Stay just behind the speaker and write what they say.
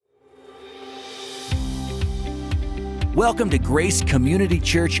Welcome to Grace Community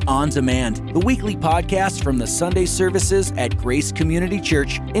Church On Demand, the weekly podcast from the Sunday services at Grace Community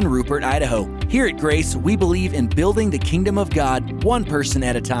Church in Rupert, Idaho. Here at Grace, we believe in building the kingdom of God one person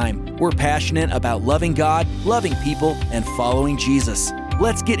at a time. We're passionate about loving God, loving people, and following Jesus.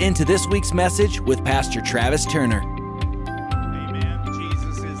 Let's get into this week's message with Pastor Travis Turner. Amen.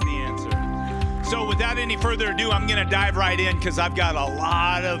 Jesus is the answer. So without any further ado, I'm going to dive right in because I've got a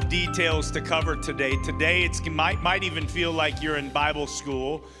lot of details to cover today. Today, it might even feel like you're in Bible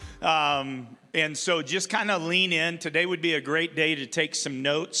school. And so just kind of lean in. Today would be a great day to take some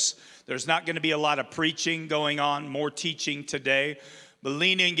notes. There's not going to be a lot of preaching going on, more teaching today. But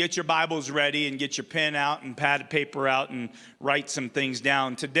lean in, get your Bibles ready, and get your pen out and pad of paper out and write some things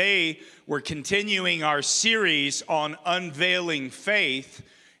down. Today, we're continuing our series on unveiling faith.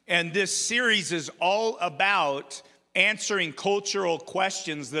 And this series is all about answering cultural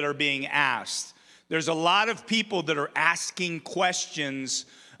questions that are being asked. There's a lot of people that are asking questions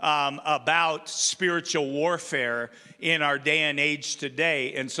about spiritual warfare in our day and age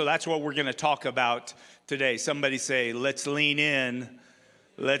today. And so that's what we're going to talk about today. Somebody say, let's lean in,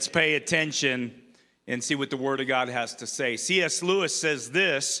 let's pay attention, and see what the Word of God has to say. C.S. Lewis says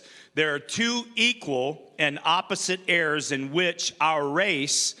this: there are two equal and opposite errors in which our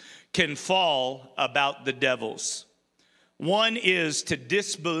race can fall about the devils. One is to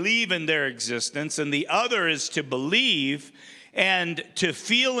disbelieve in their existence, and the other is to believe and to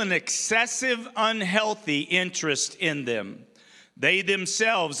feel an excessive, unhealthy interest in them. They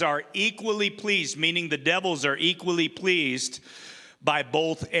themselves are equally pleased, meaning the devils are equally pleased by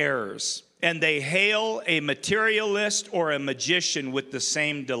both errors. And they hail a materialist or a magician with the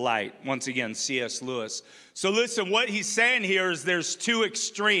same delight. Once again, C.S. Lewis. So listen, what he's saying here is there's two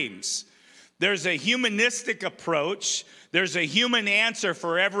extremes. There's a humanistic approach. There's a human answer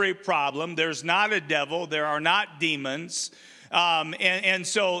for every problem. There's not a devil. There are not demons.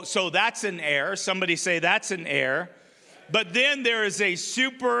 So that's an error. Somebody say that's an error. But then there is a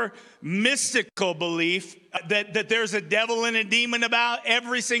super mystical belief that there's a devil and a demon about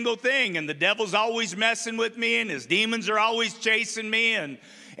every single thing. And the devil's always messing with me, and his demons are always chasing me.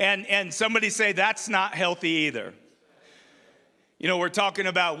 And somebody say that's not healthy either. You know, we're talking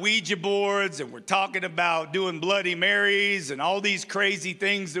about Ouija boards, and we're talking about doing Bloody Marys and all these crazy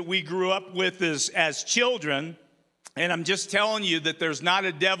things that we grew up with as children. And I'm just telling you that there's not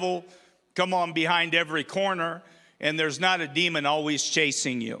a devil, come on, behind every corner. And there's not a demon always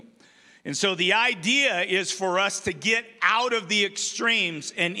chasing you. And so the idea is for us to get out of the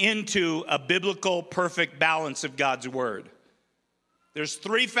extremes and into a biblical perfect balance of God's word. There's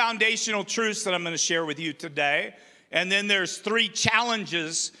three foundational truths that I'm going to share with you today. And then there's three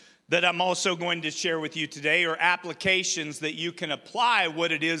challenges that I'm also going to share with you today, or applications that you can apply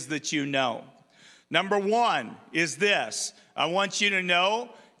what it is that you know. Number one is this: I want you to know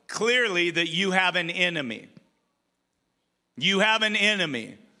clearly that you have an enemy. You have an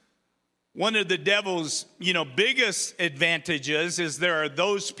enemy. One of the devil's, biggest advantages is there are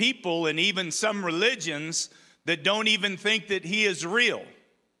those people and even some religions that don't even think that he is real.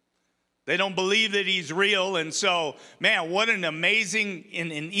 They don't believe that he's real. And so, man, what an amazing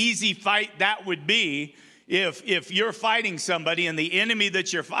and an easy fight that would be if you're fighting somebody and the enemy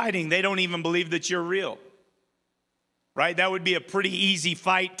that you're fighting, they don't even believe that you're real. Right? That would be a pretty easy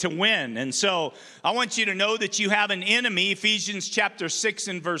fight to win. And so I want you to know that you have an enemy, Ephesians chapter 6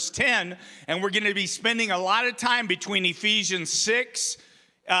 and verse 10. And we're going to be spending a lot of time between Ephesians 6,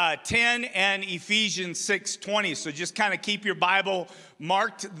 10 and Ephesians 6:20. So just kind of keep your Bible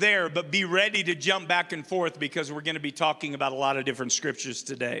marked there, but be ready to jump back and forth because we're going to be talking about a lot of different scriptures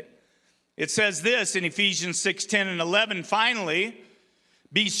today. It says this in Ephesians 6, 10 and 11, finally,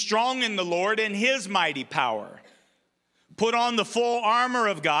 be strong in the Lord and his mighty power. Put on the full armor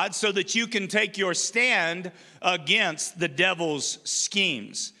of God so that you can take your stand against the devil's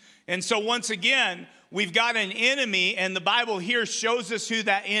schemes. And so once again, we've got an enemy, and the Bible here shows us who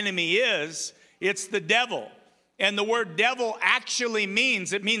that enemy is. It's the devil. And the word devil actually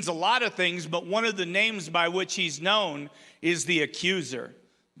means a lot of things, but one of the names by which he's known is the accuser.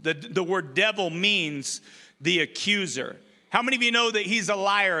 The word devil means the accuser. How many of you know that he's a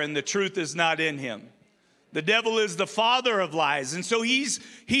liar and the truth is not in him? The devil is the father of lies. And so he's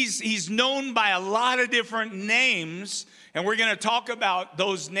known by a lot of different names. And we're going to talk about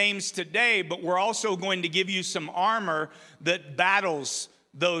those names today, but we're also going to give you some armor that battles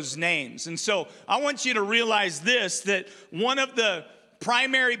those names. And so I want you to realize this, that one of the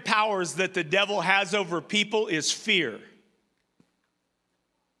primary powers that the devil has over people is fear.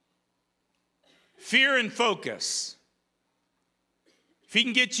 Fear and focus. If he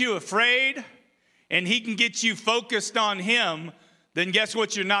can get you afraid and he can get you focused on him, then guess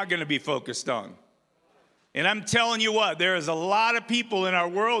what you're not going to be focused on? And I'm telling you what, there is a lot of people in our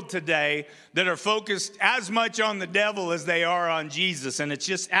world today that are focused as much on the devil as they are on Jesus, and it's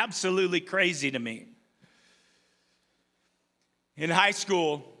just absolutely crazy to me. In high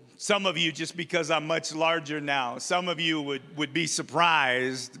school, some of you, just because I'm much larger now, some of you would be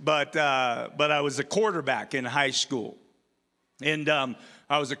surprised, but I was a quarterback in high school. And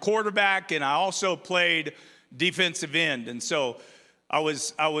I was a quarterback, and I also played defensive end. And so I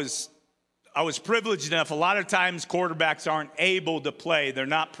was privileged enough. A lot of times quarterbacks aren't able to play. They're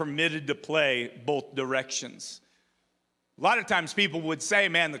not permitted to play both directions. A lot of times people would say,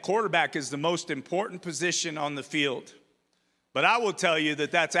 man, the quarterback is the most important position on the field. But I will tell you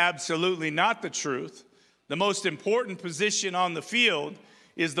that that's absolutely not the truth. The most important position on the field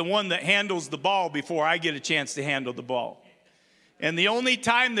is the one that handles the ball before I get a chance to handle the ball. And the only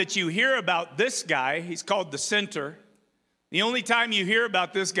time that you hear about this guy, he's called the center. The only time you hear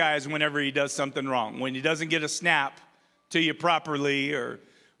about this guy is whenever he does something wrong, when he doesn't get a snap to you properly, or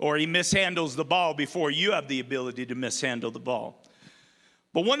he mishandles the ball before you have the ability to mishandle the ball.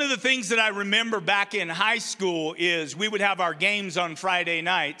 But one of the things that I remember back in high school is we would have our games on Friday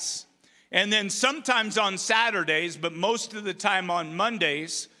nights, and then sometimes on Saturdays, but most of the time on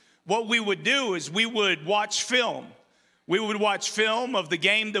Mondays, what we would do is we would watch film. We would watch film of the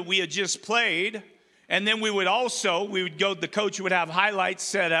game that we had just played, and then the coach would have highlights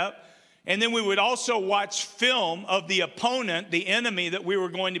set up, and then we would also watch film of the opponent, the enemy that we were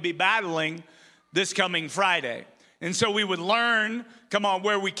going to be battling this coming Friday. And so we would learn,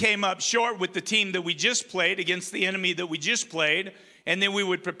 where we came up short with the team that we just played against the enemy that we just played, and then we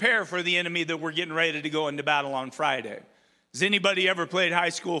would prepare for the enemy that we're getting ready to go into battle on Friday. Has anybody ever played high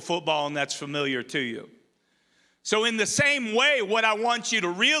school football and that's familiar to you? So in the same way, what I want you to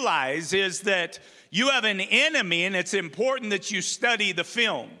realize is that you have an enemy, and it's important that you study the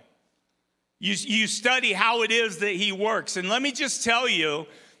film. You study how it is that he works. And let me just tell you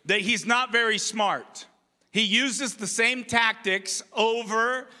that he's not very smart. He uses the same tactics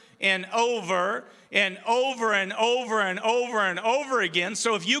over and over and over and over and over and over again.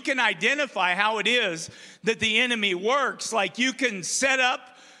 So if you can identify how it is that the enemy works, like you can set up,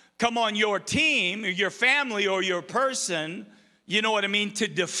 your team or your family or your person, you know what I mean, to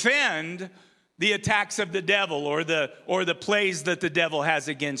defend the attacks of the devil or the plays that the devil has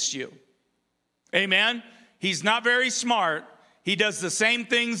against you. Amen? He's not very smart. He does the same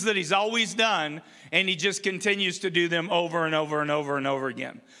things that he's always done, and he just continues to do them over and over and over and over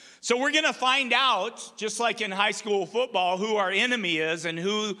again. So we're going to find out, just like in high school football, who our enemy is and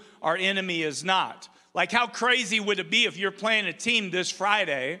who our enemy is not. Like, how crazy would it be if you're playing a team this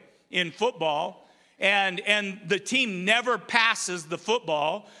Friday in football, and the team never passes the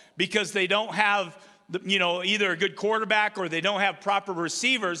football because they don't have, either a good quarterback or they don't have proper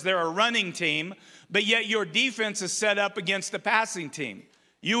receivers. They're a running team, but yet your defense is set up against a passing team.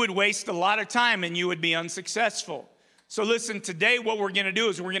 You would waste a lot of time and you would be unsuccessful. So listen, today what we're going to do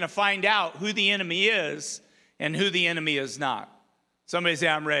is we're going to find out who the enemy is and who the enemy is not. Somebody say,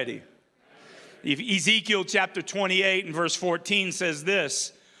 I'm ready. Ezekiel chapter 28 and verse 14 says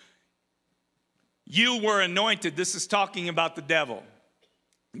this: you were anointed. This is talking about the devil.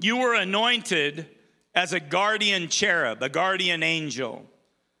 You were anointed as a guardian cherub, a guardian angel.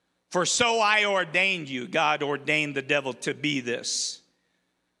 For so I ordained you. God ordained the devil to be this.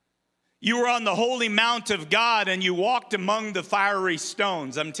 You were on the holy mount of God, and you walked among the fiery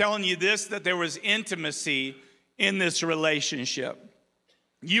stones. I'm telling you this, that there was intimacy in this relationship.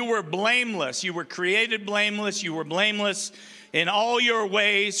 You were blameless. You were created blameless. You were blameless in all your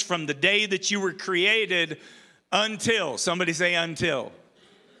ways from the day that you were created until, somebody say until.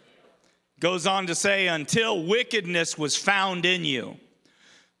 Goes on to say, until wickedness was found in you.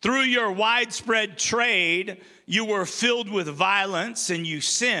 Through your widespread trade, you were filled with violence and you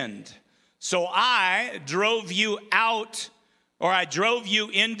sinned. So I drove you out, or I drove you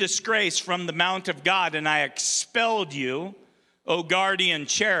in disgrace from the mount of God, and I expelled you, O guardian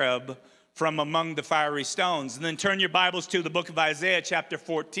cherub, from among the fiery stones. And then turn your Bibles to the book of Isaiah chapter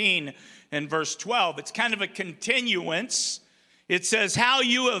 14 and verse 12. It's kind of a continuance. It says, how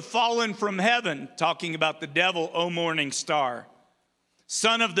you have fallen from heaven, talking about the devil, O morning star,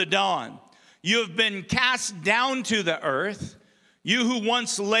 son of the dawn. You have been cast down to the earth. You who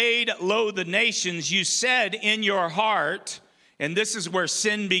once laid low the nations, you said in your heart, and this is where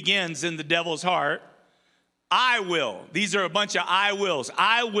sin begins in the devil's heart, I will. These are a bunch of I wills.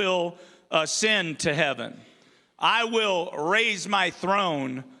 I will ascend to heaven. I will raise my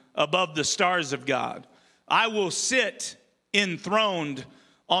throne above the stars of God. I will sit enthroned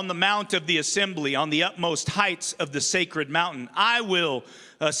on the mount of the assembly, on the utmost heights of the sacred mountain. I will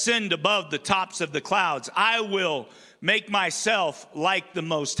ascend above the tops of the clouds. I will make myself like the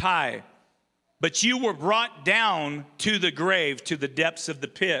Most High. But you were brought down to the grave, to the depths of the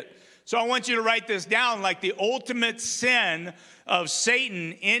pit. So I want you to write this down, like the ultimate sin of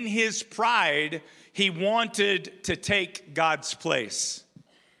Satan. In his pride, he wanted to take God's place.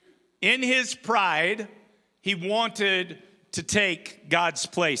 In his pride, he wanted to take God's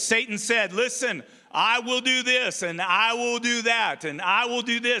place. Satan said, listen, I will do this, and I will do that, and I will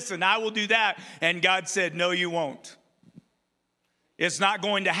do this, and I will do that. And God said, no, you won't. It's not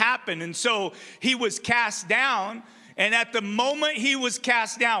going to happen. And so he was cast down. And at the moment he was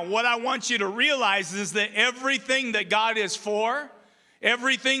cast down, what I want you to realize is that everything that God is for,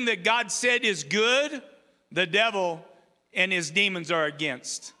 everything that God said is good, the devil and his demons are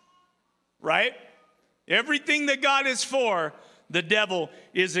against. Right? Everything that God is for, the devil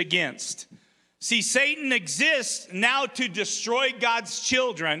is against. See, Satan exists now to destroy God's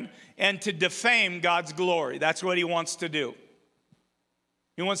children and to defame God's glory. That's what he wants to do.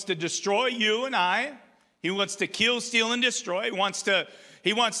 He wants to destroy you and I. He wants to kill, steal, and destroy. He wants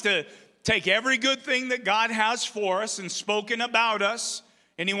to take every good thing that God has for us and spoken about us,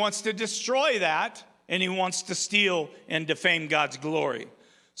 and he wants to destroy that, and he wants to steal and defame God's glory.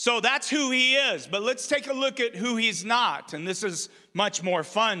 So that's who he is. But let's take a look at who he's not, and this is much more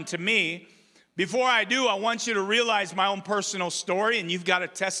fun to me. Before I do, I want you to realize my own personal story, and you've got a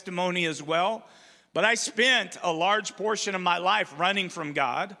testimony as well. But I spent a large portion of my life running from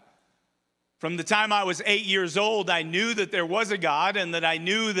God. From the time I was 8 years old, I knew that there was a God and that I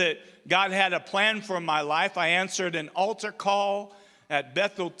knew that God had a plan for my life. I answered an altar call at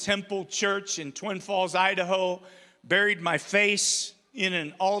Bethel Temple Church in Twin Falls, Idaho, buried my face in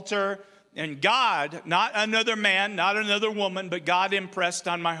an altar, and God, not another man, not another woman, but God impressed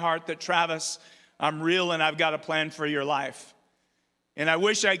on my heart that, Travis, I'm real and I've got a plan for your life. And I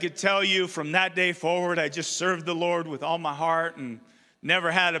wish I could tell you from that day forward, I just served the Lord with all my heart and never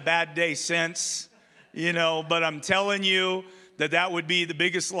had a bad day since, but I'm telling you that would be the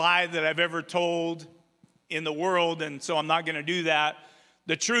biggest lie that I've ever told in the world, and so I'm not going to do that.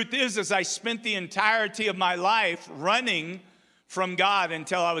 The truth is I spent the entirety of my life running from God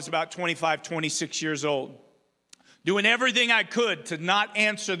until I was about 25, 26 years old, doing everything I could to not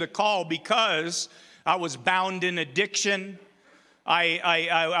answer the call because I was bound in addiction.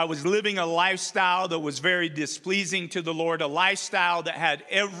 I was living a lifestyle that was very displeasing to the Lord, a lifestyle that had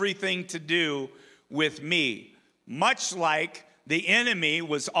everything to do with me. Much like the enemy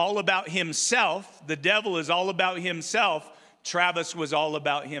was all about himself, the devil is all about himself, Travis was all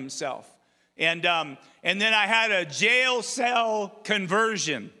about himself. And then I had a jail cell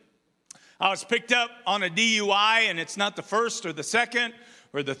conversion. I was picked up on a DUI, and it's not the first or the second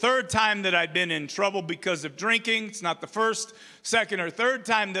or the third time that I'd been in trouble because of drinking. It's not the first, second, or third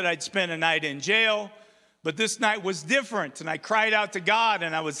time that I'd spent a night in jail. But this night was different, and I cried out to God,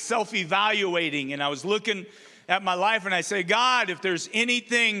 and I was self-evaluating, and I was looking at my life, and I say, God, if there's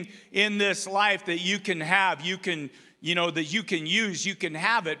anything in this life that you can have, you can, that you can use, you can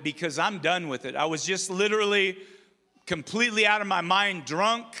have it, because I'm done with it. I was just literally completely out of my mind,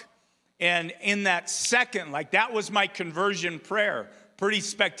 drunk, and in that second, that was my conversion prayer. Pretty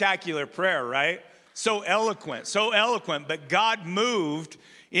spectacular prayer, right? So eloquent, but God moved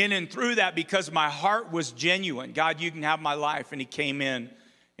in and through that because my heart was genuine. God, you can have my life. And he came in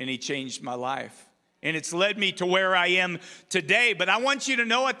and he changed my life. And it's led me to where I am today. But I want you to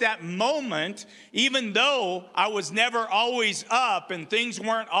know at that moment, even though I was never always up and things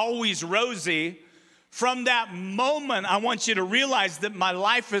weren't always rosy, from that moment, I want you to realize that my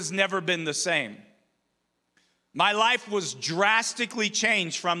life has never been the same. My life was drastically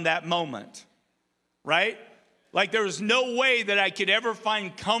changed from that moment, right? There was no way that I could ever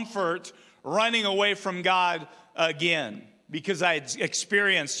find comfort running away from God again because I had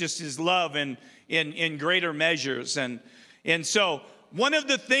experienced just his love in greater measures. And so one of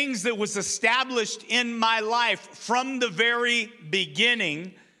the things that was established in my life from the very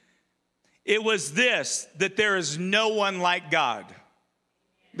beginning, it was this, that there is no one like God.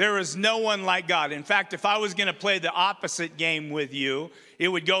 There is no one like God. In fact, if I was going to play the opposite game with you, it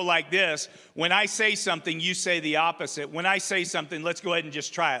would go like this. When I say something, you say the opposite. When I say something, let's go ahead and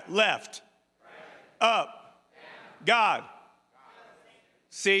just try it. Left, up, God.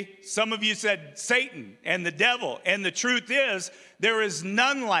 See, some of you said Satan and the devil. And the truth is, there is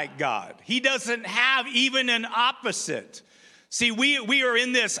none like God. He doesn't have even an opposite. See, we are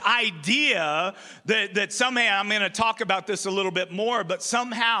in this idea that somehow, I'm going to talk about this a little bit more, but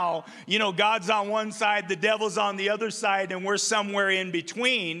somehow, God's on one side, the devil's on the other side, and we're somewhere in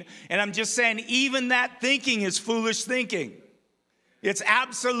between. And I'm just saying, even that thinking is foolish thinking. It's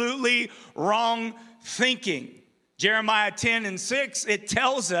absolutely wrong thinking. Jeremiah 10:6, it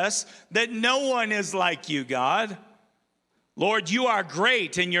tells us that no one is like you, God. Lord, you are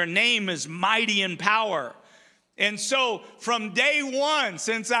great, and your name is mighty in power. And so from day one,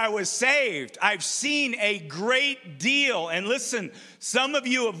 since I was saved, I've seen a great deal. And listen, some of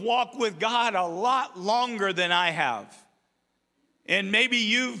you have walked with God a lot longer than I have. And maybe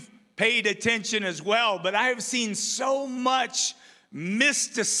you've paid attention as well, but I have seen so much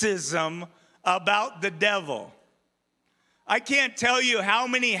mysticism about the devil. I can't tell you how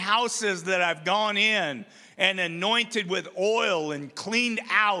many houses that I've gone in and anointed with oil and cleaned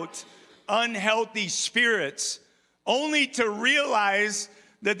out unhealthy spirits, only to realize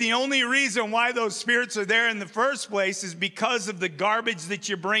that the only reason why those spirits are there in the first place is because of the garbage that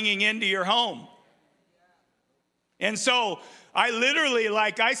you're bringing into your home. And so I literally,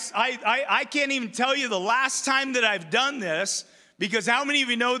 I can't even tell you the last time that I've done this, because how many of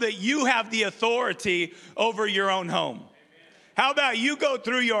you know that you have the authority over your own home? How about you go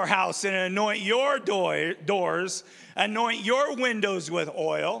through your house and anoint your doors, anoint your windows with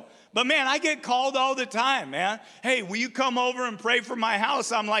oil? But man, I get called all the time, man. Hey, will you come over and pray for my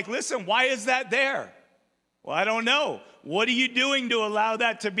house? I'm like, listen, why is that there? Well, I don't know. What are you doing to allow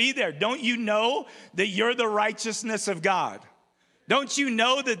that to be there? Don't you know that you're the righteousness of God? Don't you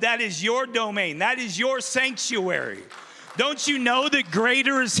know that that is your domain? That is your sanctuary. Don't you know that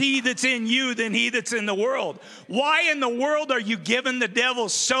greater is he that's in you than he that's in the world? Why in the world are you giving the devil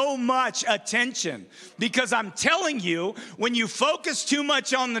so much attention? Because I'm telling you, when you focus too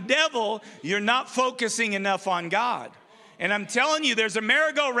much on the devil, you're not focusing enough on God. And I'm telling you, there's a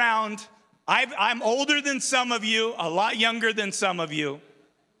merry-go-round. I'm older than some of you, a lot younger than some of you.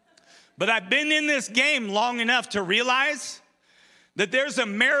 But I've been in this game long enough to realize that there's a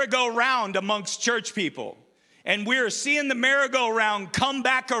merry-go-round amongst church people. And we're seeing the merry-go-round come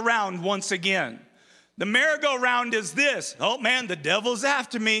back around once again. The merry-go-round is this. Oh, man, the devil's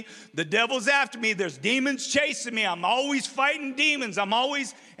after me. The devil's after me. There's demons chasing me. I'm always fighting demons.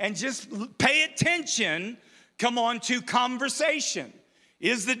 And just pay attention, come on, to conversation.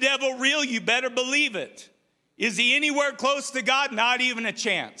 Is the devil real? You better believe it. Is he anywhere close to God? Not even a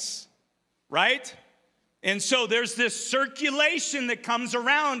chance, right? And so there's this circulation that comes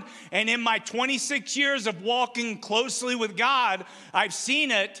around. And in my 26 years of walking closely with God, I've seen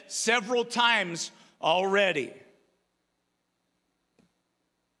it several times already.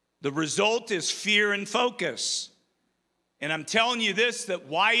 The result is fear and focus. And I'm telling you this, that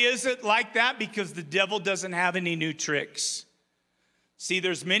why is it like that? Because the devil doesn't have any new tricks. See,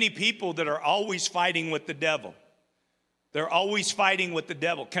 there's many people that are always fighting with the devil. They're always fighting with the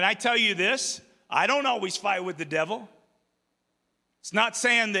devil. Can I tell you this? I don't always fight with the devil. It's not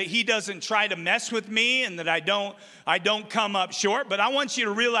saying that he doesn't try to mess with me and that I don't come up short, but I want you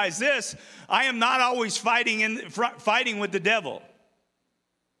to realize this. I am not always fighting with the devil.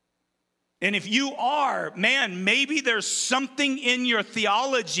 And if you are, man, maybe there's something in your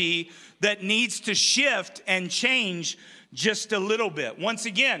theology that needs to shift and change just a little bit. Once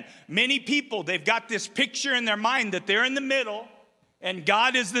again, many people, they've got this picture in their mind that they're in the middle. And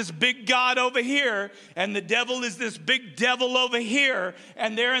God is this big God over here, and the devil is this big devil over here,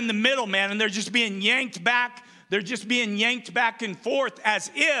 and they're in the middle, man, and they're just being yanked back. They're just being yanked back and forth as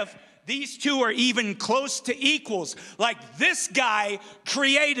if these two are even close to equals. Like this guy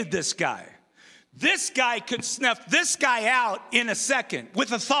created this guy. This guy could snuff this guy out in a second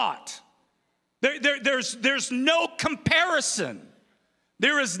with a thought. There's no comparison.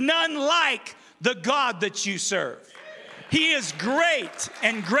 There is none like the God that you serve. He is great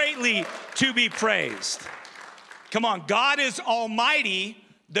and greatly to be praised. Come on, God is almighty.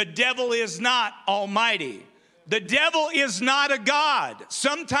 The devil is not almighty. The devil is not a God.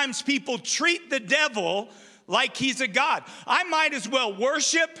 Sometimes people treat the devil like he's a God. I might as well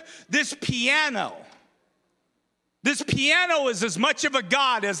worship this piano. This piano is as much of a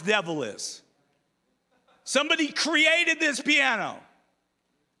God as the devil is. Somebody created this piano.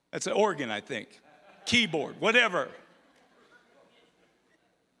 That's an organ, I think. Keyboard, whatever.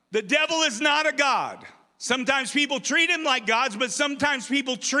 The devil is not a God. Sometimes people treat him like gods, but sometimes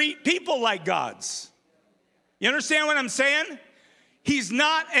people treat people like gods. You understand what I'm saying? He's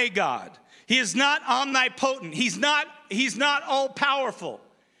not a God. He is not omnipotent. He's not all-powerful.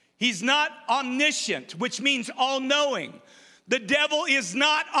 He's not omniscient, which means all-knowing. The devil is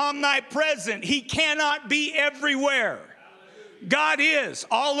not omnipresent. He cannot be everywhere. God is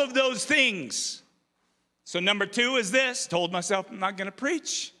all of those things. So number 2 is this. Told myself I'm not going to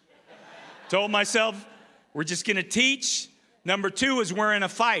preach. Told myself we're just going to teach. Number 2 is we're in a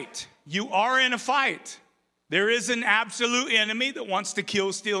fight. You are in a fight. There is an absolute enemy that wants to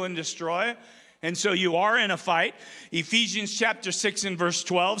kill, steal, and destroy. And so you are in a fight. Ephesians chapter 6 and verse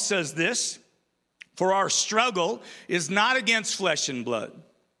 12 says this, for our struggle is not against flesh and blood,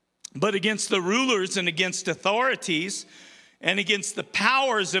 but against the rulers and against authorities and against the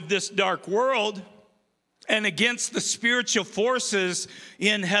powers of this dark world and against the spiritual forces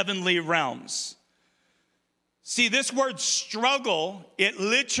in heavenly realms. See, this word struggle, it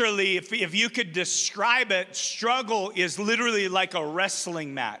literally, if you could describe it, struggle is literally like a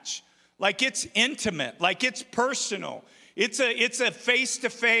wrestling match. Like it's intimate, like it's personal. It's a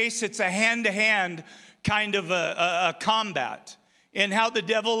face-to-face, it's a hand-to-hand kind of a combat. And how the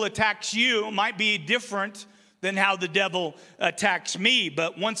devil attacks you might be different than how the devil attacks me.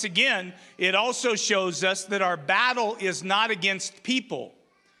 But once again, it also shows us that our battle is not against people.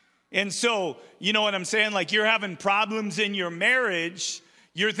 And so, you know what I'm saying? Like you're having problems in your marriage.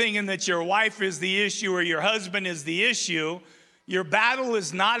 You're thinking that your wife is the issue or your husband is the issue. Your battle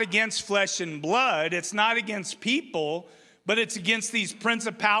is not against flesh and blood. It's not against people, but it's against these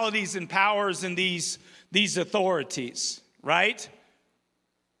principalities and powers and these authorities, right?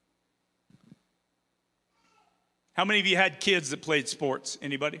 How many of you had kids that played sports?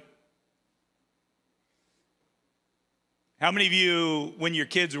 Anybody? How many of you, when your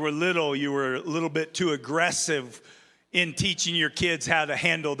kids were little, you were a little bit too aggressive in teaching your kids how to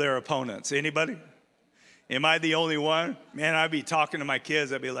handle their opponents? Anybody? Am I the only one? Man, I'd be talking to my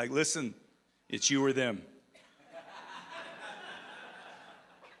kids. I'd be like, listen, it's you or them.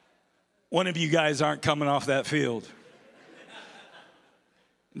 One of you guys aren't coming off that field.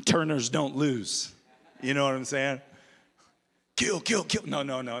 Turners don't lose. You know what I'm saying? Kill.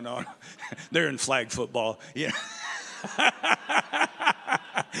 No. They're in flag football. Yeah. A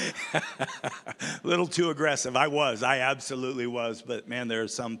little too aggressive. I absolutely was. But man, there are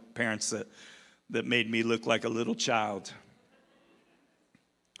some parents that made me look like a little child.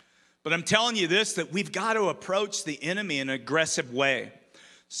 But I'm telling you this, that we've got to approach the enemy in an aggressive way.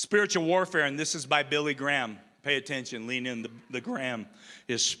 Spiritual warfare, and this is by Billy Graham. Pay attention, lean in, the Graham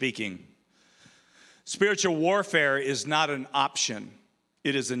is speaking. Spiritual warfare is not an option.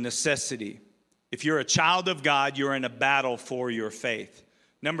 It is a necessity. If you're a child of God, you're in a battle for your faith.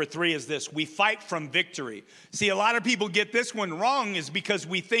 Number 3 is this, we fight from victory. See, a lot of people get this one wrong is because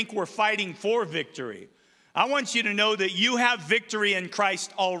we think we're fighting for victory. I want you to know that you have victory in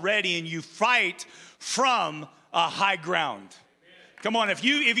Christ already and you fight from a high ground. Come on, if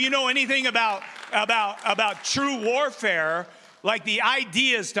you know anything about true warfare, like the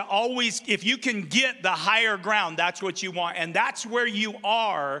idea is to always, if you can get the higher ground, that's what you want. And that's where you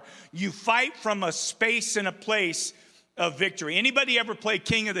are. You fight from a space and a place of victory. Anybody ever play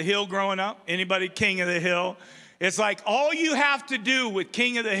King of the Hill growing up? Anybody King of the Hill? It's like all you have to do with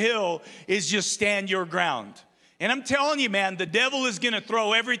King of the Hill is just stand your ground. And I'm telling you, man, the devil is going to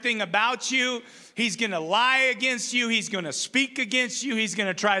throw everything about you. He's going to lie against you. He's going to speak against you. He's going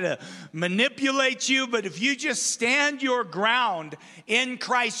to try to manipulate you. But if you just stand your ground in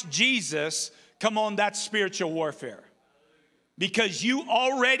Christ Jesus, come on, that's spiritual warfare. Because you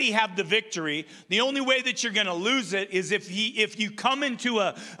already have the victory. The only way that you're going to lose it is if you come into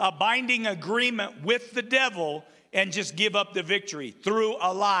a binding agreement with the devil and just give up the victory through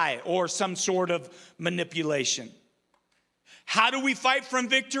a lie or some sort of manipulation. How do we fight from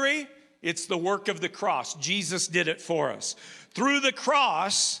victory? It's the work of the cross. Jesus did it for us. Through the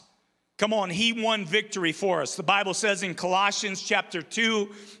cross, come on, he won victory for us. The Bible says in Colossians chapter 2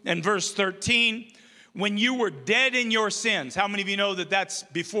 and verse 13, when you were dead in your sins, how many of you know that that's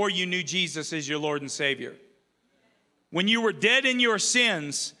before you knew Jesus as your Lord and Savior? When you were dead in your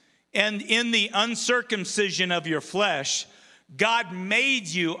sins and in the uncircumcision of your flesh, God made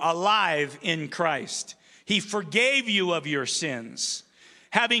you alive in Christ. He forgave you of your sins,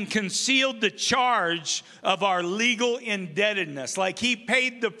 having concealed the charge of our legal indebtedness. Like he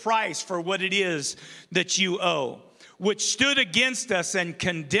paid the price for what it is that you owe, which stood against us and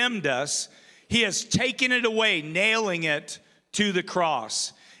condemned us. He has taken it away, nailing it to the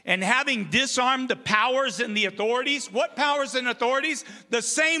cross. And having disarmed the powers and the authorities, what powers and authorities? The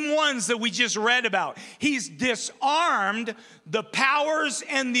same ones that we just read about. He's disarmed the powers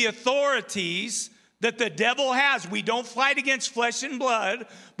and the authorities that the devil has. We don't fight against flesh and blood,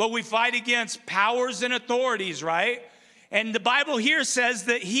 but we fight against powers and authorities, right? And the Bible here says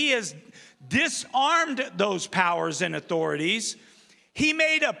that he has disarmed those powers and authorities. He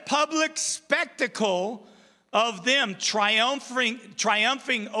made a public spectacle of them,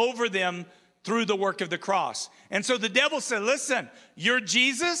 triumphing over them through the work of the cross. And so the devil said, listen, you're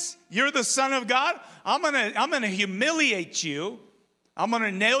Jesus, you're the Son of God. I'm gonna humiliate you. I'm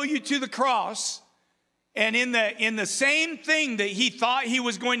gonna nail you to the cross. And in the same thing that he thought he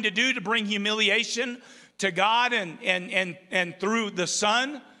was going to do to bring humiliation to God and through the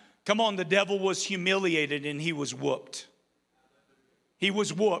Son, come on, the devil was humiliated and he was whooped. He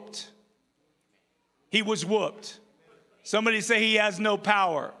was whooped. He was whooped. Somebody say he has no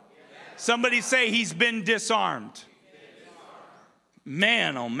power. Somebody say he's been disarmed.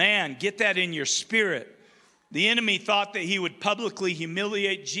 Man, oh man, get that in your spirit. The enemy thought that he would publicly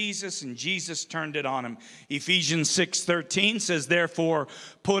humiliate Jesus, and Jesus turned it on him. Ephesians 6:13 says, therefore,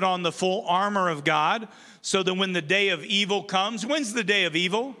 put on the full armor of God, so that when the day of evil comes, when's the day of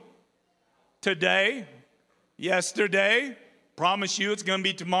evil? Today, yesterday, promise you it's going to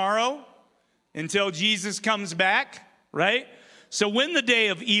be tomorrow until Jesus comes back, right? So when the day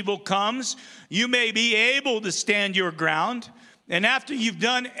of evil comes, you may be able to stand your ground. And after you've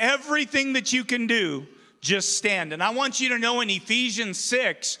done everything that you can do, just stand. And I want you to know in Ephesians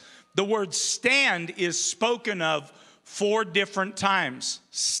 6, the word stand is spoken of 4 different times.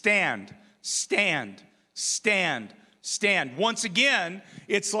 Stand, stand, stand, stand. Once again,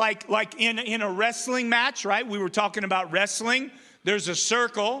 it's like in a wrestling match, right? We were talking about wrestling. There's a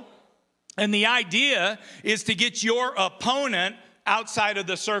circle. And the idea is to get your opponent outside of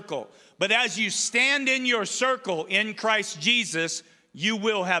the circle. But as you stand in your circle in Christ Jesus, you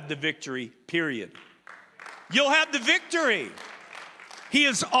will have the victory, period. You'll have the victory. He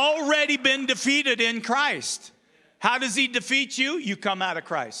has already been defeated in Christ. How does he defeat you? You come out of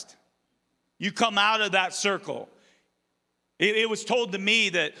Christ. You come out of that circle. It was told to me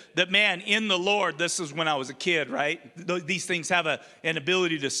that man, in the Lord, this is when I was a kid, right? These things have an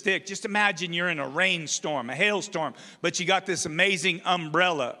ability to stick. Just imagine you're in a rainstorm, a hailstorm, but you got this amazing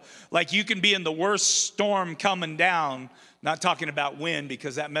umbrella. Like you can be in the worst storm coming down. Not talking about wind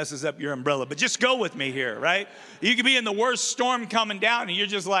because that messes up your umbrella, but just go with me here, right? You could be in the worst storm coming down and you're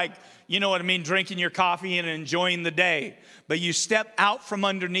just like, you know what I mean, drinking your coffee and enjoying the day. But you step out from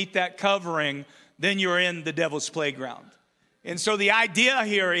underneath that covering, then you're in the devil's playground. And so the idea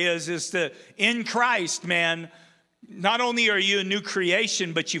here is to, in Christ, man, not only are you a new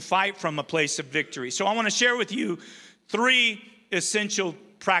creation, but you fight from a place of victory. So I want to share with you 3 essential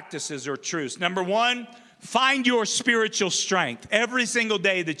practices or truths. Number 1, find your spiritual strength. Every single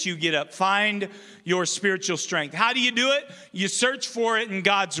day that you get up, find your spiritual strength. How do you do it? You search for it in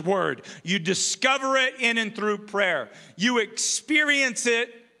God's word. You discover it in and through prayer. You experience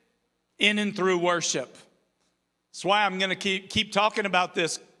it in and through worship. That's why I'm going to keep talking about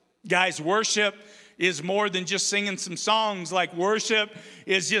this. Guys, worship is more than just singing some songs. Like worship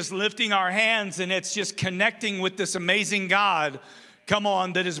is just lifting our hands and it's just connecting with this amazing God, come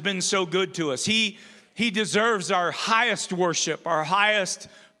on, that has been so good to us. He deserves our highest worship, our highest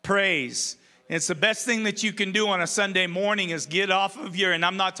praise. And it's the best thing that you can do on a Sunday morning is get off of your, and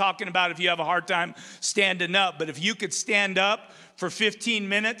I'm not talking about if you have a hard time standing up, but if you could stand up for 15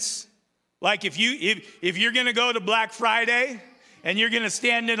 minutes, like if you're going to go to Black Friday and you're going to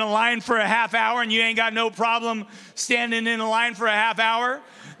stand in a line for a half hour and you ain't got no problem standing in a line for a half hour,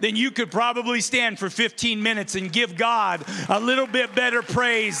 then you could probably stand for 15 minutes and give God a little bit better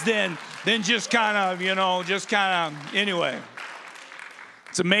praise than just kind of, anyway.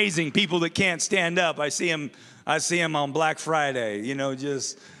 It's amazing, people that can't stand up. I see them on Black Friday,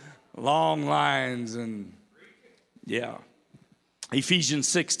 just long lines and yeah. Ephesians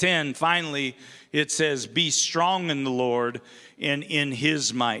 6:10, finally, it says, be strong in the Lord and in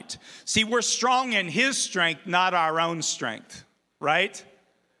his might. See, we're strong in his strength, not our own strength, right?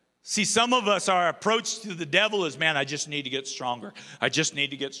 See, some of us, our approach to the devil is, man, I just need to get stronger. I just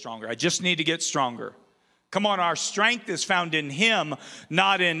need to get stronger. I just need to get stronger. Come on, our strength is found in him,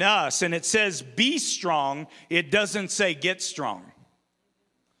 not in us. And it says, be strong. It doesn't say get strong.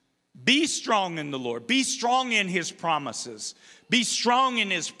 Be strong in the Lord. Be strong in his promises. Be strong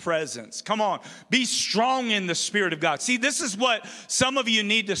in his presence. Come on. Be strong in the Spirit of God. See, this is what some of you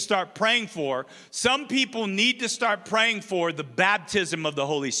need to start praying for. Some people need to start praying for the baptism of the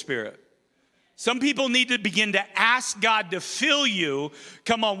Holy Spirit. Some people need to begin to ask God to fill you,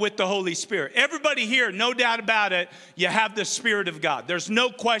 come on, with the Holy Spirit. Everybody here, no doubt about it, you have the Spirit of God. There's no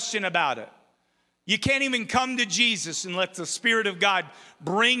question about it. You can't even come to Jesus unless the Spirit of God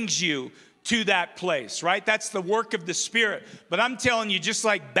brings you to that place, right? That's the work of the Spirit. But I'm telling you, just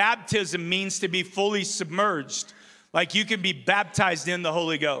like baptism means to be fully submerged, like you can be baptized in the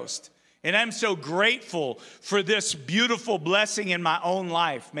Holy Ghost. And I'm so grateful for this beautiful blessing in my own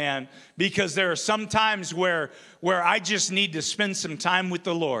life, man, because there are some times where I just need to spend some time with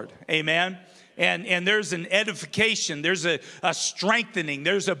the Lord. Amen. And there's an edification, there's a strengthening,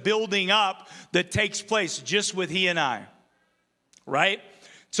 there's a building up that takes place just with he and I, right?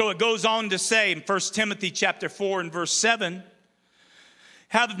 So it goes on to say in 1 Timothy chapter 4 and verse 7,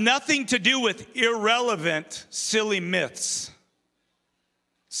 have nothing to do with irrelevant, silly myths.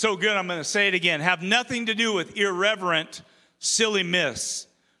 So good, I'm going to say it again. Have nothing to do with irreverent, silly myths.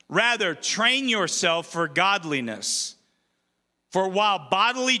 Rather, train yourself for godliness. For while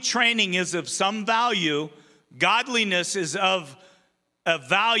bodily training is of some value, godliness is of a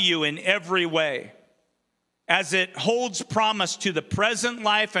value in every way, as it holds promise to the present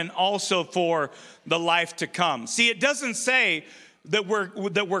life and also for the life to come. See, it doesn't say that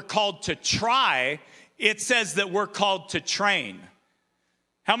we're called to try. It says that we're called to train.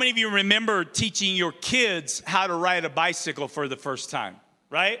 How many of you remember teaching your kids how to ride a bicycle for the first time,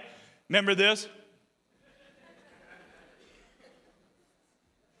 right? Remember this?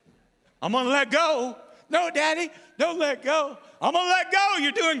 I'm going to let go. No, Daddy, don't let go. I'm going to let go.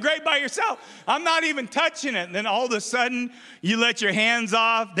 You're doing great by yourself. I'm not even touching it. And then all of a sudden, you let your hands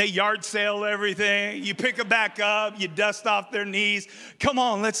off. They yard sale everything. You pick them back up. You dust off their knees. Come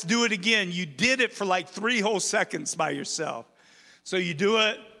on, let's do it again. You did it for like 3 whole seconds by yourself. So you do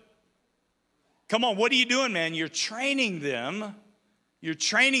it. Come on, what are you doing, man? You're training them. You're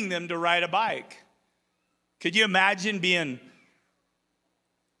training them to ride a bike. Could you imagine being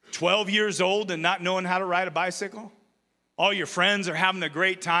 12 years old and not knowing how to ride a bicycle? All your friends are having a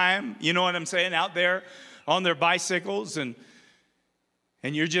great time, you know what I'm saying, out there on their bicycles, and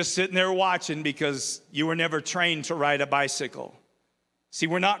you're just sitting there watching because you were never trained to ride a bicycle. See,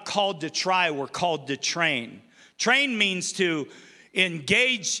 we're not called to try, we're called to train. Train means to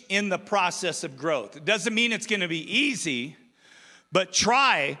engage in the process of growth. It doesn't mean it's going to be easy, but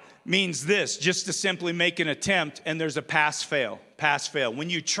try means this, just to simply make an attempt, and there's a pass-fail. Pass-fail. When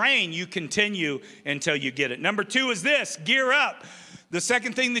you train, you continue until you get it. Number 2 is this, gear up. The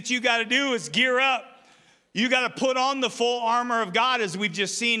second thing that you got to do is gear up. You got to put on the full armor of God, as we've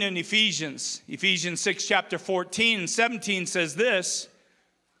just seen in Ephesians. Ephesians 6, chapter 14 and 17 says this,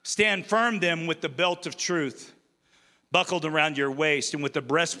 stand firm then with the belt of truth buckled around your waist, and with the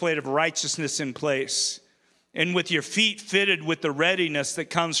breastplate of righteousness in place, and with your feet fitted with the readiness that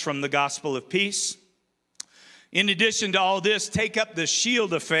comes from the gospel of peace. In addition to all this, take up the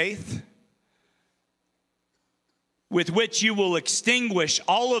shield of faith, with which you will extinguish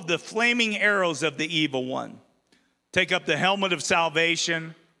all of the flaming arrows of the evil one. Take up the helmet of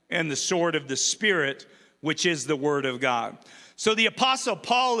salvation and the sword of the Spirit, which is the word of God. So the Apostle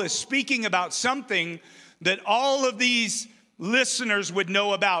Paul is speaking about something that all of these listeners would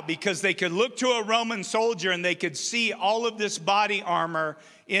know about, because they could look to a Roman soldier and they could see all of this body armor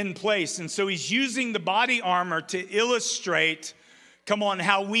in place. And so he's using the body armor to illustrate, come on,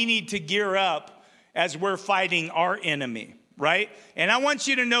 how we need to gear up as we're fighting our enemy, right? And I want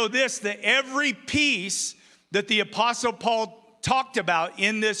you to know this, that every piece that the Apostle Paul talked about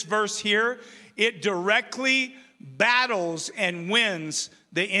in this verse here, it directly battles and wins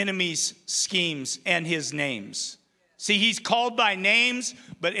the enemy's schemes and his names. See, he's called by names,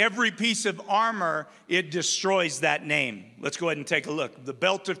 but every piece of armor, it destroys that name. Let's go ahead and take a look. The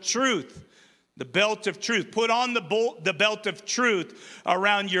belt of truth. The belt of truth. Put on the belt of truth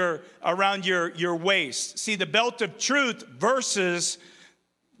around your waist. See, the belt of truth versus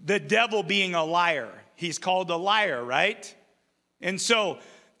the devil being a liar. He's called a liar, right? And so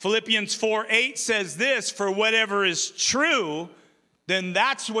Philippians 4:8 says this, for whatever is true, then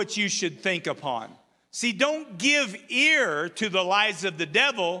that's what you should think upon. See, don't give ear to the lies of the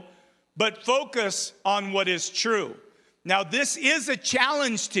devil, but focus on what is true. Now, this is a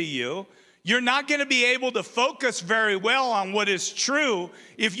challenge to you. You're not going to be able to focus very well on what is true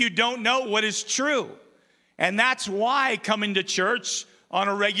if you don't know what is true. And that's why coming to church on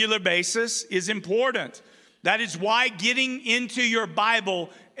a regular basis is important. That is why getting into your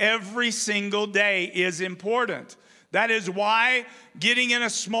Bible every single day is important. That is why getting in a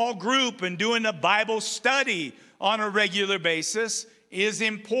small group and doing a Bible study on a regular basis is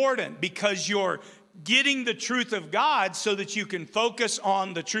important, because you're getting the truth of God so that you can focus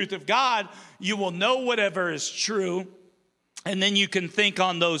on the truth of God. You will know whatever is true, and then you can think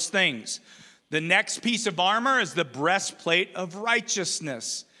on those things. The next piece of armor is the breastplate of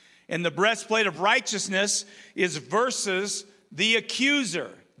righteousness. And the breastplate of righteousness is versus the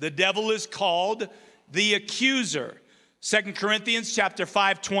accuser. The devil is called the accuser. 2 Corinthians chapter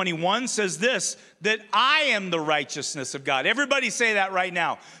 5:21 says this, that I am the righteousness of God. Everybody say that right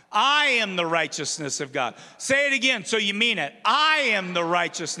now. I am the righteousness of God. Say it again so you mean it. I am the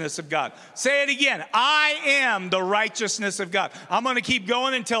righteousness of God. Say it again. I am the righteousness of God. I'm going to keep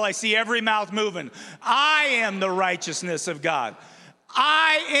going until I see every mouth moving. I am the righteousness of God.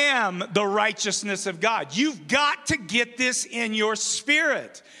 I am the righteousness of God. You've got to get this in your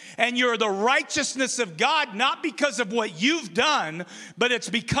spirit. And you're the righteousness of God, not because of what you've done, but it's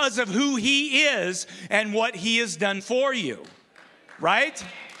because of who He is and what He has done for you. Right?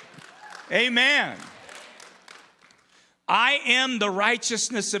 Amen. I am the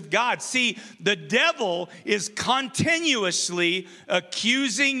righteousness of God. See, the devil is continuously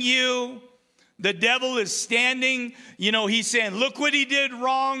accusing you. The devil is standing, he's saying, look what he did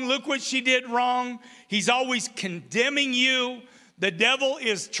wrong. Look what she did wrong. He's always condemning you. The devil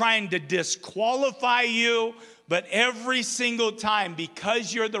is trying to disqualify you. But every single time,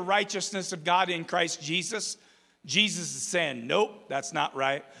 because you're the righteousness of God in Christ Jesus, Jesus is saying, nope, that's not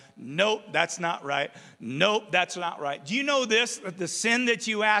right. Nope, that's not right. Nope, that's not right. Do you know this? That the sin that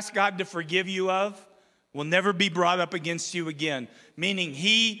you ask God to forgive you of will never be brought up against you again. Meaning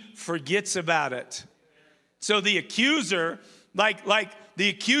He forgets about it. So the accuser, like the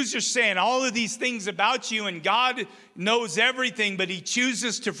accuser's saying all of these things about you, and God knows everything, but He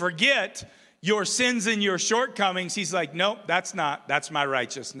chooses to forget your sins and your shortcomings. He's like, nope, that's my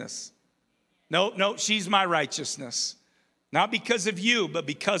righteousness. No, she's my righteousness. Not because of you, but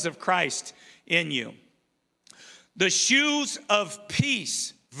because of Christ in you. The shoes of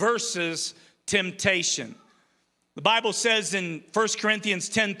peace versus temptation. The Bible says in 1 Corinthians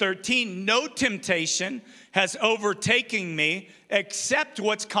 10:13, no temptation has overtaken me except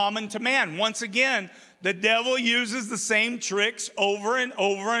what's common to man. Once again, the devil uses the same tricks over and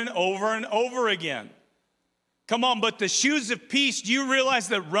over and over and over again. Come on, but the shoes of peace, do you realize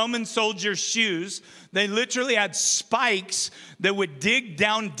that Roman soldiers' shoes, they literally had spikes that would dig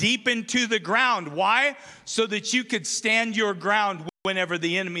down deep into the ground. Why? So that you could stand your ground whenever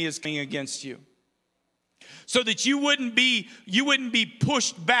the enemy is coming against you. So that you wouldn't be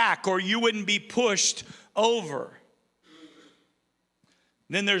pushed back or you wouldn't be pushed over.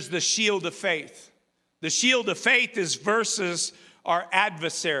 Then there's the shield of faith. The shield of faith is versus our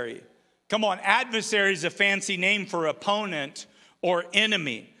adversary. Come on, adversary is a fancy name for opponent or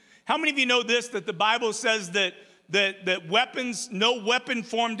enemy. How many of you know this, that the Bible says that weapons, no weapon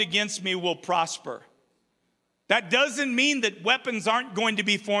formed against me will prosper? That doesn't mean that weapons aren't going to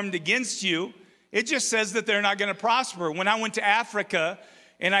be formed against you. It just says that they're not going to prosper. When I went to Africa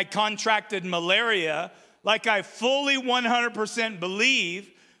and I contracted malaria, like I fully 100%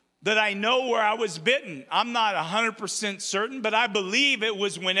 believe that I know where I was bitten. I'm not 100% certain, but I believe it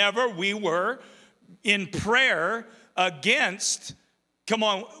was whenever we were in prayer against,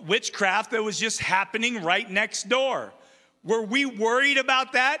 witchcraft that was just happening right next door. Were we worried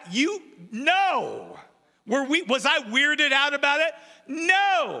about that? No. Was I weirded out about it?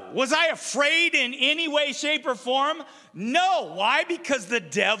 No. Was I afraid in any way, shape, or form? No. Why? Because the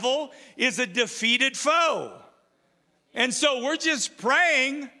devil is a defeated foe. And so we're just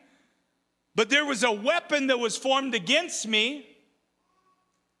praying. But there was a weapon that was formed against me.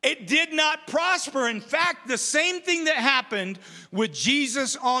 It did not prosper. In fact, the same thing that happened with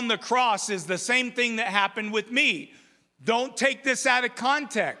Jesus on the cross is the same thing that happened with me. Don't take this out of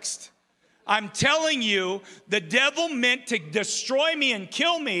context. I'm telling you, the devil meant to destroy me and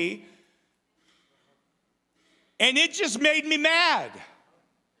kill me, and it just made me mad.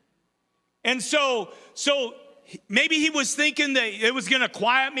 And so maybe he was thinking that it was going to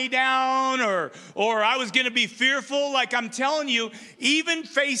quiet me down or I was going to be fearful. Like I'm telling you, even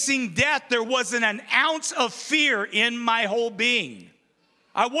facing death, there wasn't an ounce of fear in my whole being.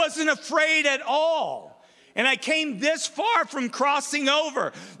 I wasn't afraid at all. And I came this far from crossing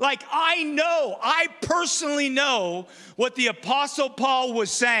over. Like I personally know what the Apostle Paul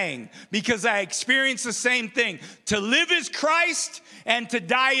was saying because I experienced the same thing. To live is Christ and to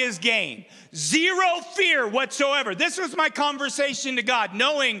die is gain. Zero fear whatsoever. This was my conversation to God,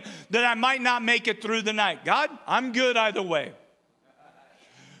 knowing that I might not make it through the night. God, I'm good either way.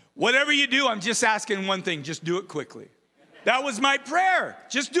 Whatever you do, I'm just asking one thing. Just do it quickly. That was my prayer.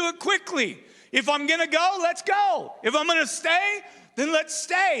 Just do it quickly. If I'm going to go, let's go. If I'm going to stay, then let's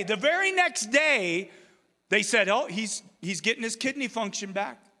stay. The very next day, they said, oh, he's getting his kidney function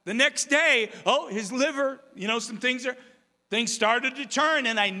back. The next day, oh, his liver, some things started to turn.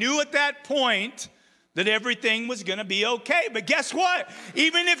 And I knew at that point that everything was going to be okay. But guess what?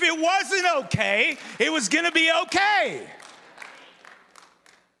 Even if it wasn't okay, it was going to be okay.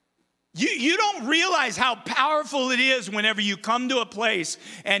 You don't realize how powerful it is whenever you come to a place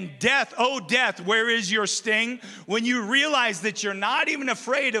and death, oh death, where is your sting? When you realize that you're not even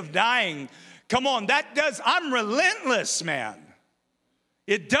afraid of dying. Come on, I'm relentless, man.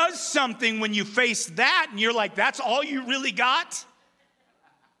 It does something when you face that and you're like, that's all you really got?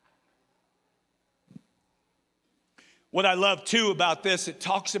 What I love too about this, it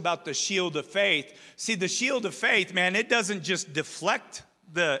talks about the shield of faith. See, the shield of faith, man, it doesn't just deflect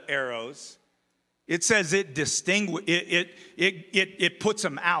the arrows. It says it puts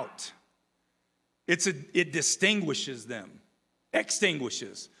them out. It distinguishes them.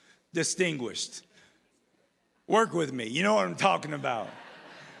 Extinguishes. Distinguished. Work with me. You know what I'm talking about.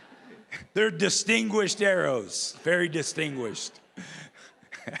 They're distinguished arrows. Very distinguished.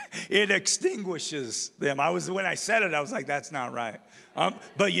 It extinguishes them. When I said it, I was like, that's not right.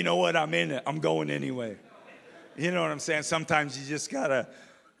 But you know what? I'm in it. I'm going anyway. You know what I'm saying? Sometimes you just gotta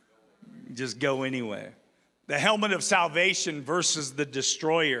just go anyway. The helmet of salvation versus the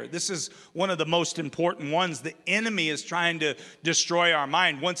destroyer. This is one of the most important ones. The enemy is trying to destroy our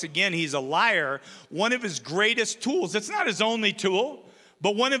mind. Once again, he's a liar. One of his greatest tools, it's not his only tool,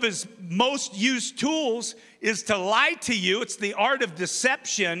 but one of his most used tools is to lie to you. It's the art of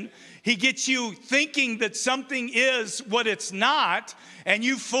deception. He gets you thinking that something is what it's not, and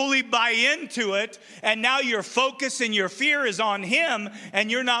you fully buy into it, and now your focus and your fear is on him, and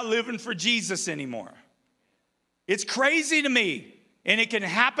you're not living for Jesus anymore. It's crazy to me, and it can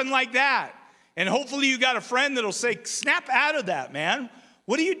happen like that. And hopefully you got a friend that'll say, snap out of that, man.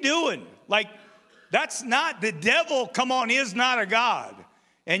 What are you doing? Like, that's not, the devil, come on, is not a God.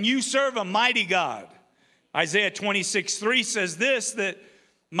 And you serve a mighty God. Isaiah 26:3 says this, that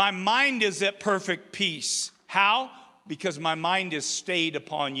my mind is at perfect peace. How? Because my mind is stayed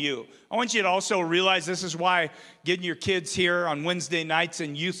upon you. I want you to also realize this is why getting your kids here on Wednesday nights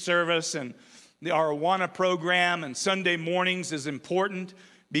in youth service and our Awana program and Sunday mornings is important,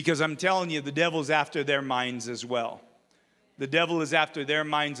 because I'm telling you, the devil's after their minds as well. The devil is after their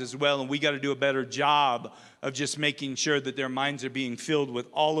minds as well, and we got to do a better job of just making sure that their minds are being filled with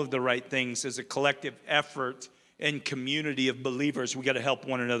all of the right things as a collective effort and community of believers. We got to help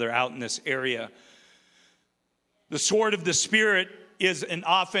one another out in this area. The sword of the Spirit is an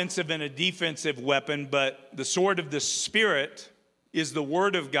offensive and a defensive weapon, but the sword of the Spirit is the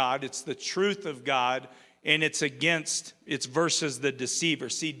word of God. It's the truth of God, and it's versus the deceiver.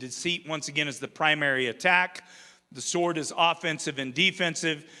 See, deceit, once again, is the primary attack. The sword is offensive and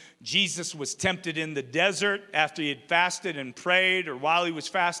defensive. Jesus was tempted in the desert after he had fasted and prayed, or while he was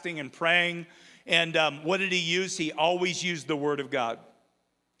fasting and praying. And what did he use? He always used the word of God.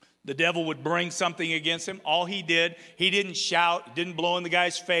 The devil would bring something against him. All he didn't shout, didn't blow in the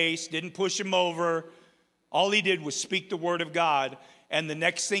guy's face, didn't push him over. All he did was speak the word of God. And the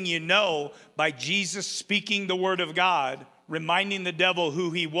next thing you know, by Jesus speaking the word of God, reminding the devil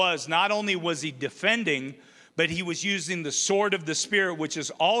who he was, not only was he defending, but he was using the sword of the Spirit, which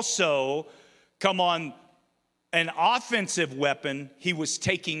is also, an offensive weapon. He was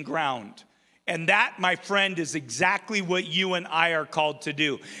taking ground. And that, my friend, is exactly what you and I are called to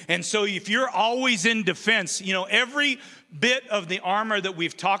do. And so if you're always in defense, every bit of the armor that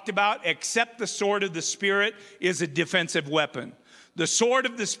we've talked about, except the sword of the Spirit, is a defensive weapon. The sword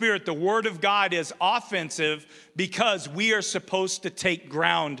of the Spirit, the word of God, is offensive because we are supposed to take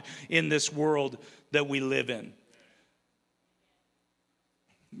ground in this world that we live in.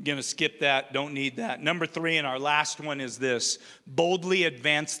 I'm going to skip that. Don't need that. Number 3, and our last one is this. Boldly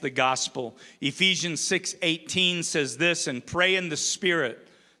advance the gospel. Ephesians 6:18 says this, and pray in the Spirit.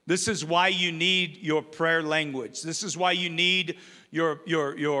 This is why you need your prayer language. This is why you need the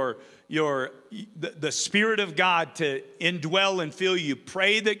Spirit of God to indwell and fill you.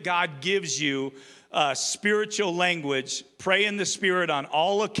 Pray that God gives you spiritual language. Pray in the Spirit on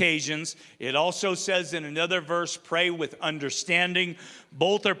all occasions. It also says in another verse, pray with understanding.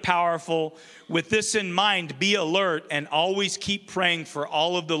 Both are powerful. With this in mind, be alert and always keep praying for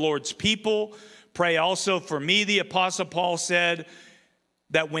all of the Lord's people. Pray also for me, the Apostle Paul said,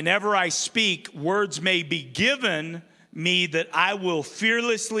 that whenever I speak, words may be given me that I will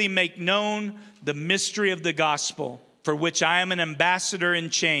fearlessly make known the mystery of the gospel, for which I am an ambassador in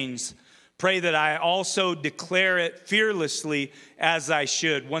chains. Pray that I also declare it fearlessly as I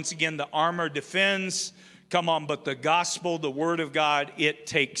should. Once again, the armor defends. But the gospel, the word of God, it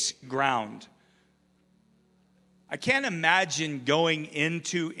takes ground. I can't imagine going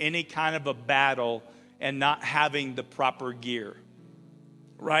into any kind of a battle and not having the proper gear,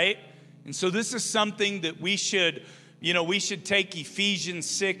 right? And so this is something that we should take Ephesians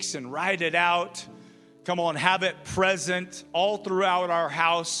 6 and write it out. Have it present all throughout our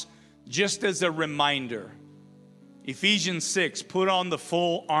house. just as a reminder. Ephesians 6, put on the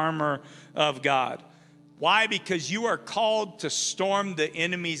full armor of God. Why? Because you are called to storm the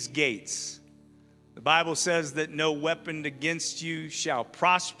enemy's gates. The Bible says that no weapon against you shall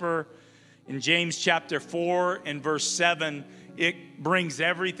prosper. In James chapter 4 and verse 7, it brings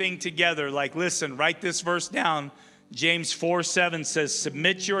everything together. Like, listen, write this verse down. James 4:7 says,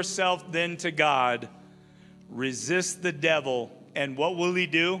 submit yourself then to God, resist the devil, and what will he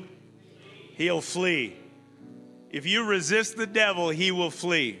do? He'll flee. If you resist the devil, he will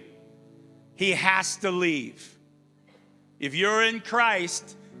flee. He has to leave. If you're in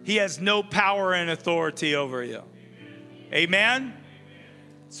Christ, he has no power and authority over you. Amen?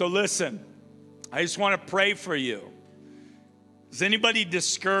 So listen, I just want to pray for you. Is anybody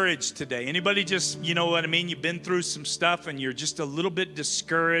discouraged today? Anybody just, you know what I mean? You've been through some stuff and you're just a little bit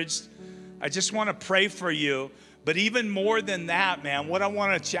discouraged. I just want to pray for you. But even more than that, man, what I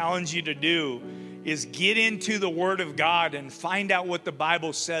want to challenge you to do is get into the Word of God and find out what the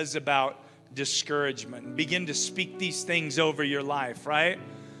Bible says about discouragement. And begin to speak these things over your life, right?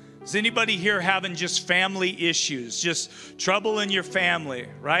 Is anybody here having just family issues, just trouble in your family,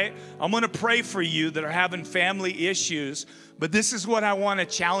 right? I'm going to pray for you that are having family issues, but this is what I want to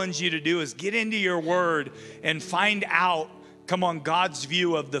challenge you to do is get into your word and find out, come on, God's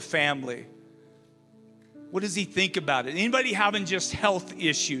view of the family. What does he think about it? Anybody having just health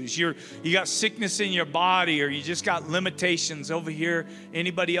issues? You got sickness in your body, or you just got limitations over here.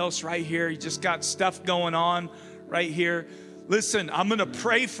 Anybody else right here? You just got stuff going on right here. Listen, I'm going to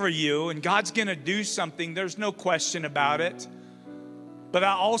pray for you, and God's going to do something. There's no question about it. But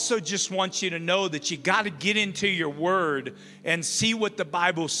I also just want you to know that you got to get into your word and see what the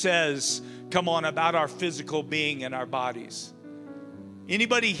Bible says, come on, about our physical being and our bodies.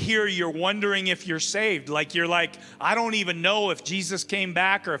 Anybody here, you're wondering if you're saved? Like you're like, I don't even know if Jesus came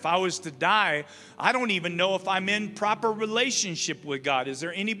back or if I was to die. I don't even know if I'm in proper relationship with God. Is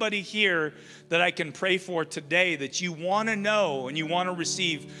there anybody here that I can pray for today that you want to know and you want to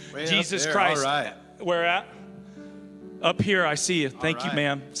receive Jesus Christ? All right. Where at? Up here, I see you. Thank you,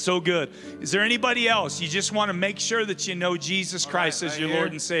 ma'am. So good. Is there anybody else? You just want to make sure that you know Jesus Christ as your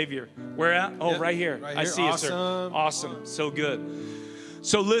Lord and Savior. Where at? Oh, right here. I see you, sir. Awesome. So good.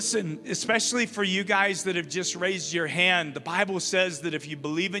 So listen, especially for you guys that have just raised your hand, the Bible says that if you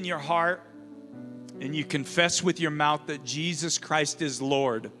believe in your heart and you confess with your mouth that Jesus Christ is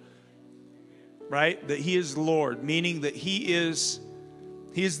Lord, right? That he is Lord, meaning that he is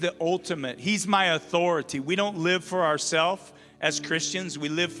the ultimate. He's my authority. We don't live for ourselves as Christians. We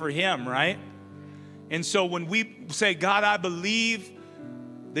live for him, right? And so when we say, God, I believe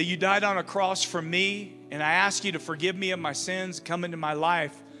that you died on a cross for me, and I ask you to forgive me of my sins, come into my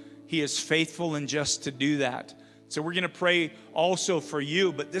life, he is faithful and just to do that. So we're going to pray also for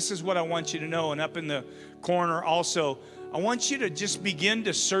you, but this is what I want you to know. And up in the corner also, I want you to just begin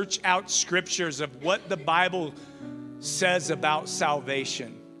to search out scriptures of what the Bible says about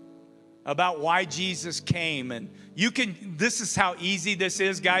salvation, about why Jesus came. And this is how easy this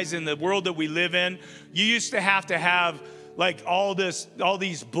is, guys, in the world that we live in. You used to have like all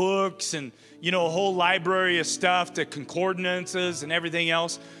these books and, you know, a whole library of stuff, the concordances and everything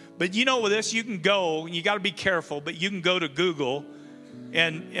else. But you know, with this, you can go, and you got to be careful, but you can go to Google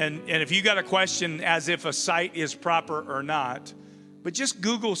and if you got a question as if a site is proper or not, but just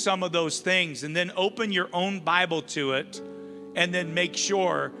Google some of those things and then open your own Bible to it and then make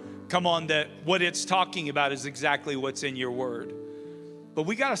sure, come on, that what it's talking about is exactly what's in your word. But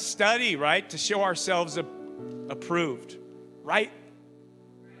we got to study, right, to show ourselves approved, right?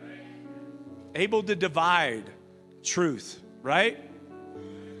 Able to divide truth, right?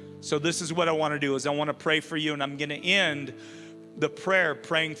 So this is what I want to do is I want to pray for you, and I'm going to end the prayer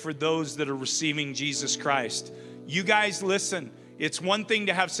praying for those that are receiving Jesus Christ. You guys, listen, it's one thing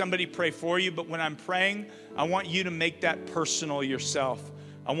to have somebody pray for you, but when I'm praying, I want you to make that personal yourself.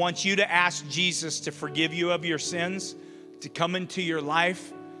 I want you to ask Jesus to forgive you of your sins, to come into your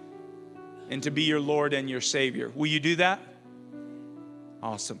life, and to be your Lord and your Savior. Will you do that?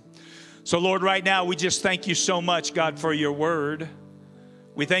 Awesome. So, Lord, right now, we just thank you so much, God, for your word.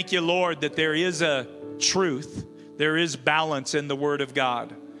 We thank you, Lord, that there is a truth, there is balance in the word of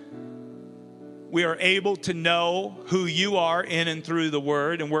God. We are able to know who you are in and through the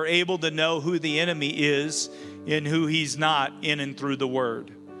word, and we're able to know who the enemy is and who he's not in and through the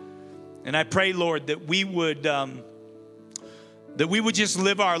word. And I pray, Lord, that we would just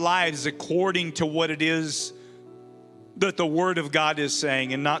live our lives according to what it is that the Word of God is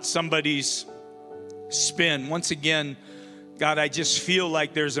saying and not somebody's spin. Once again, God, I just feel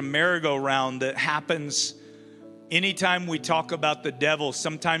like there's a merry-go-round that happens anytime we talk about the devil,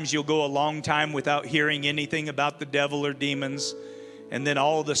 sometimes you'll go a long time without hearing anything about the devil or demons. And then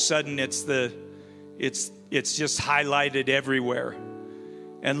all of a sudden it's just highlighted everywhere.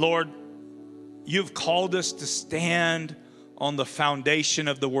 And Lord, you've called us to stand on the foundation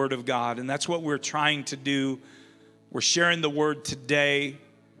of the Word of God. And that's what we're trying to do. We're sharing the Word today.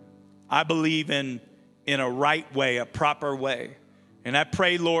 I believe in a right way, a proper way. And I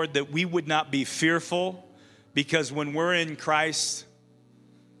pray, Lord, that we would not be fearful, because when we're in Christ,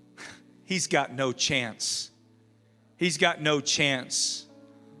 He's got no chance. He's got no chance.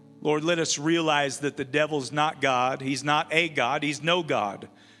 Lord, let us realize that the devil's not God. He's not a God. He's no God.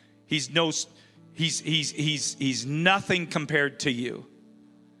 He's nothing compared to you.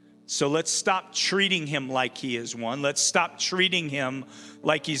 So let's stop treating him like he is one. Let's stop treating him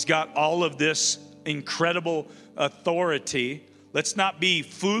like he's got all of this incredible authority. Let's not be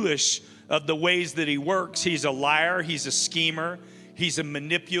foolish of the ways that he works. He's a liar. He's a schemer. He's a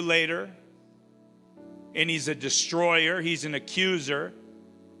manipulator. And he's a destroyer. He's an accuser.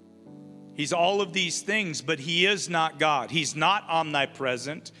 He's all of these things, but he is not God. He's not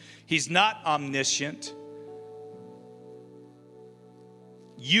omnipresent. He's not omniscient.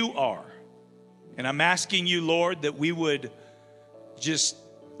 You are. And I'm asking you, Lord, that we would just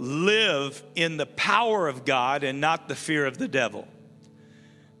live in the power of God and not the fear of the devil.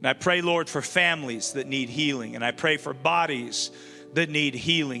 And I pray, Lord, for families that need healing. And I pray for bodies that need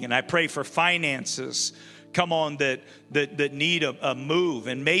healing. And I pray for finances, come on, that need a move.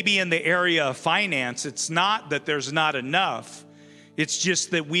 And maybe in the area of finance, it's not that there's not enough. It's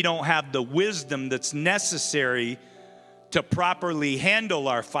just that we don't have the wisdom that's necessary to properly handle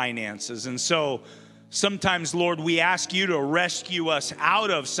our finances. And so sometimes, Lord, we ask you to rescue us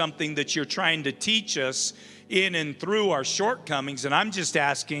out of something that you're trying to teach us in and through our shortcomings. And I'm just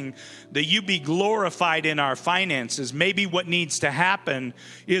asking that you be glorified in our finances. Maybe what needs to happen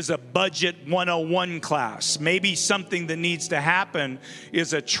is a budget 101 class. Maybe something that needs to happen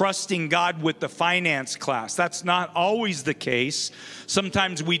is a trusting God with the finance class. That's not always the case.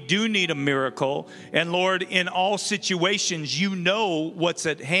 Sometimes we do need a miracle. And Lord, in all situations, you know what's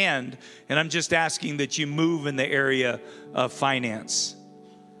at hand. And I'm just asking that you move in the area of finance.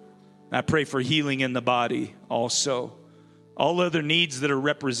 I pray for healing in the body also. All other needs that are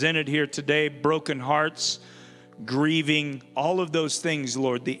represented here today, broken hearts, grieving, all of those things,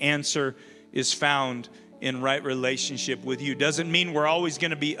 Lord, the answer is found in right relationship with you. Doesn't mean we're always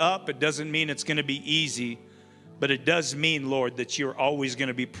going to be up. It doesn't mean it's going to be easy. But it does mean, Lord, that you're always going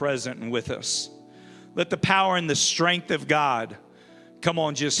to be present and with us. Let the power and the strength of God, come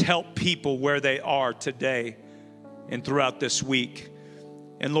on, just help people where they are today and throughout this week.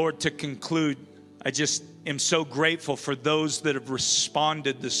 And Lord, to conclude, I just am so grateful for those that have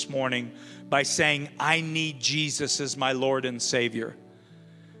responded this morning by saying, I need Jesus as my Lord and Savior.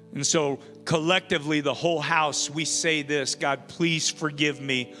 And so collectively, the whole house, we say this: God, please forgive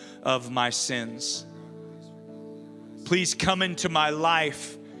me of my sins. Please come into my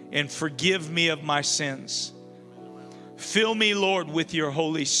life and forgive me of my sins. Fill me, Lord, with your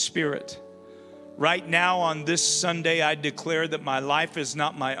Holy Spirit. Right now on this Sunday, I declare that my life is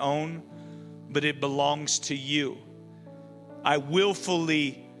not my own, but it belongs to you. I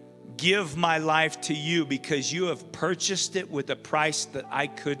willfully give my life to you because you have purchased it with a price that I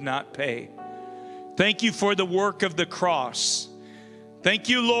could not pay. Thank you for the work of the cross. Thank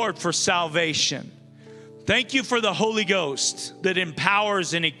you, Lord, for salvation. Thank you for the Holy Ghost that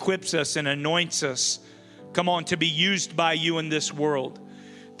empowers and equips us and anoints us, come on, to be used by you in this world.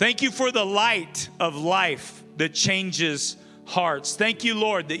 Thank you for the light of life that changes hearts. Thank you,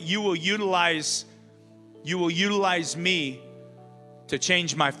 Lord, that you will utilize me to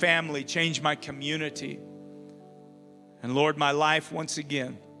change my family, change my community. And Lord, my life, once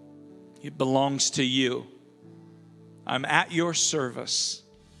again, it belongs to you. I'm at your service.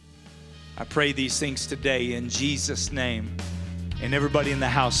 I pray these things today in Jesus' name. And everybody in the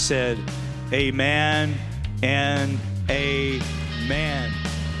house said, amen and amen.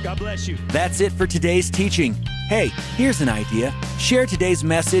 God bless you. That's it for today's teaching. Hey, here's an idea. Share today's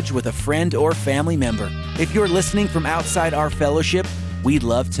message with a friend or family member. If you're listening from outside our fellowship, we'd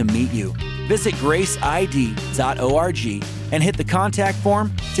love to meet you. Visit graceid.org and hit the contact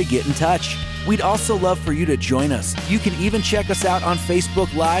form to get in touch. We'd also love for you to join us. You can even check us out on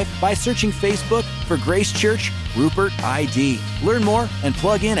Facebook Live by searching Facebook for Grace Church Rupert ID. Learn more and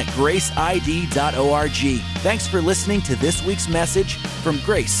plug in at graceid.org. Thanks for listening to this week's message from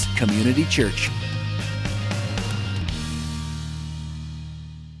Grace Community Church.